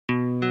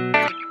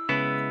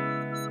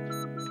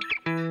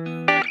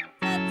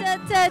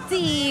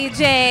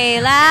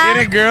DJ Laz.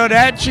 Get it, girl.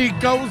 That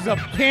Chico's a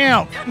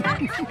pimp.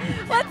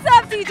 What's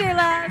up, DJ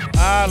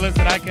Laz?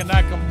 Listen, I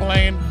cannot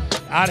complain.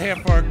 Out here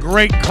for a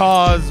great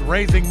cause,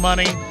 raising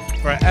money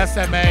for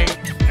SMA.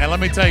 And let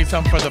me tell you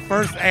something, for the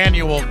first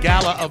annual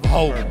Gala of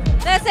Hope.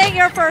 This ain't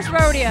your first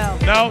rodeo.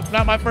 No, it's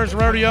not my first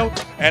rodeo,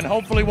 and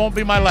hopefully won't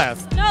be my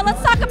last. No,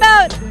 let's talk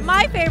about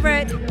my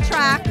favorite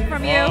track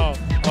from you.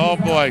 Oh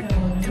boy.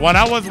 When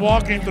I was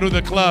walking through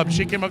the club,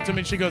 she came up to me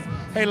and she goes,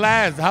 "Hey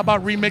Laz, how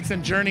about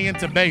remixing Journey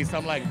into bass?"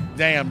 I'm like,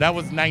 damn, that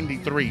was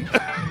 93.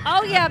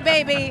 Oh yeah,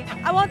 baby.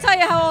 I won't tell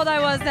you how old I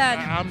was then.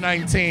 I'm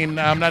 19.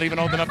 I'm not even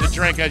old enough to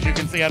drink. As you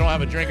can see, I don't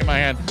have a drink in my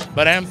hand.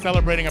 But I am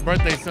celebrating a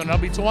birthday soon. I'll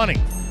be 20.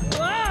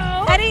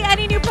 Whoa.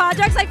 Any new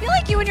projects? I feel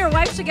like you and your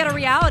wife should get a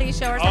reality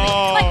show or something.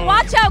 Like,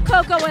 watch out,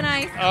 Coco and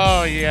Ice.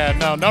 Oh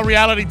yeah, no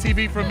reality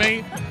TV for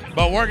me.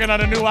 But working on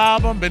a new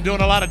album. Been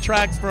doing a lot of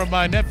tracks for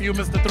my nephew,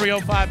 Mr.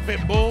 305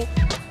 Pitbull.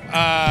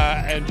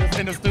 And just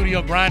in the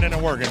studio grinding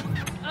and working.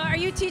 Are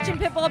you teaching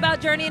Pitbull about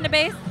Journey into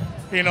bass?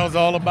 He knows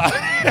all about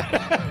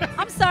it.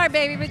 I'm sorry,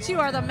 baby, but you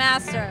are the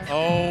master.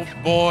 Oh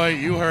boy,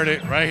 you heard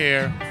it right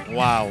here.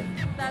 Wow.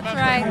 That's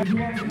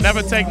right.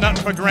 Never take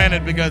nothing for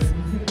granted, because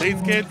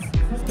these kids,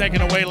 it's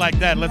taken away like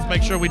that. Let's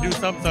make sure we do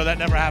something so that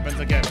never happens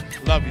again.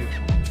 Love you.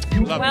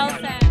 Love you. Well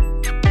said.